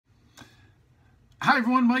Hi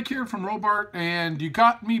everyone, Mike here from Robart, and you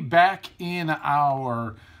got me back in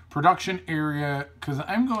our production area because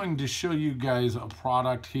I'm going to show you guys a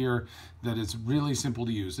product here that is really simple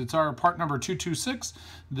to use. It's our part number 226.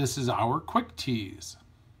 This is our Quick Tees.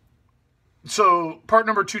 So part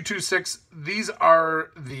number 226, these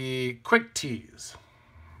are the Quick Tees.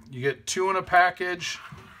 You get 2 in a package.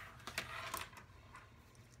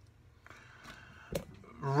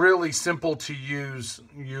 Really simple to use.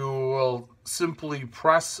 You will simply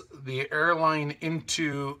press the airline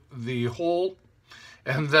into the hole,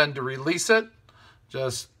 and then to release it,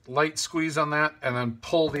 just light squeeze on that and then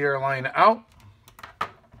pull the airline out.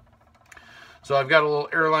 So I've got a little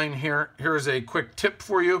airline here. Here's a quick tip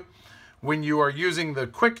for you. When you are using the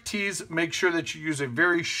Quick Tees, make sure that you use a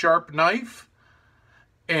very sharp knife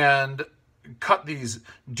and cut these.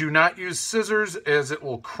 Do not use scissors, as it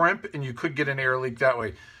will crimp and you could get an air leak that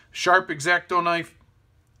way. Sharp X-Acto knife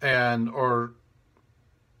or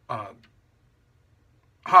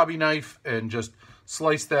hobby knife, and just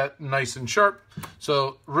slice that nice and sharp.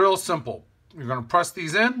 So real simple. You're going to press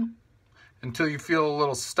these in until you feel a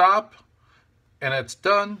little stop, and it's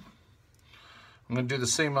done. I'm going to do the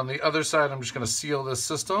same on the other side. I'm just going to seal this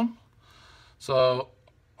system. So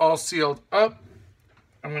all sealed up.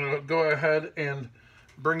 I'm going to go ahead and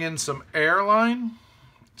bring in some airline,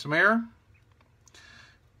 some air.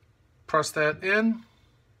 Press that in.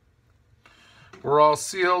 We're all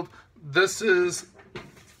sealed. This is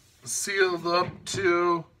sealed up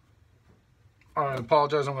to, I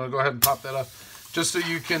apologize, I'm going to go ahead and pop that up just so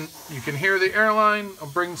you can hear the airline. I'll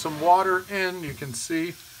bring some water in. You can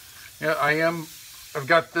see, yeah, I've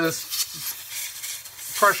got this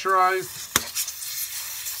pressurized.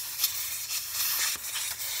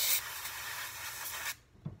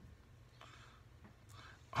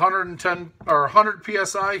 $100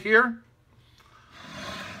 psi here.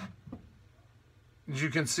 As you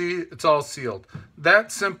can see, it's all sealed.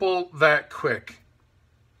 That simple, that quick.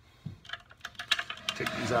 Take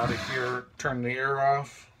these out of here, turn the air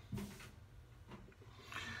off.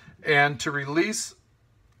 And to release,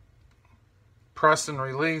 press and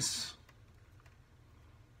release.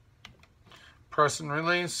 Press and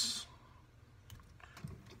release.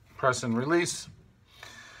 Press and release.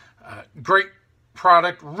 Great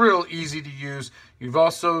product, real easy to use. You've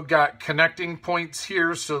also got connecting points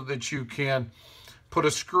here so that you can put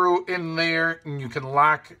a screw in there and you can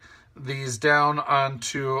lock these down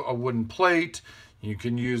onto a wooden plate. You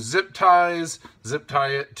can use zip ties, zip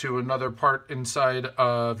tie it to another part inside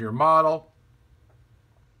of your model.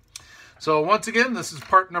 So once again, this is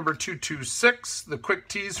part number 226, the Quick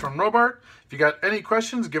Tees from Robart. If you got any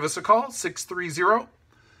questions, give us a call,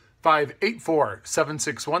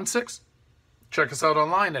 630-584-7616. Check us out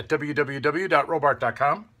online at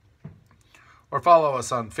www.robart.com, or follow us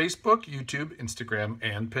on Facebook, YouTube, Instagram,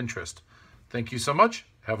 and Pinterest. Thank you so much.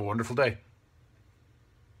 Have a wonderful day.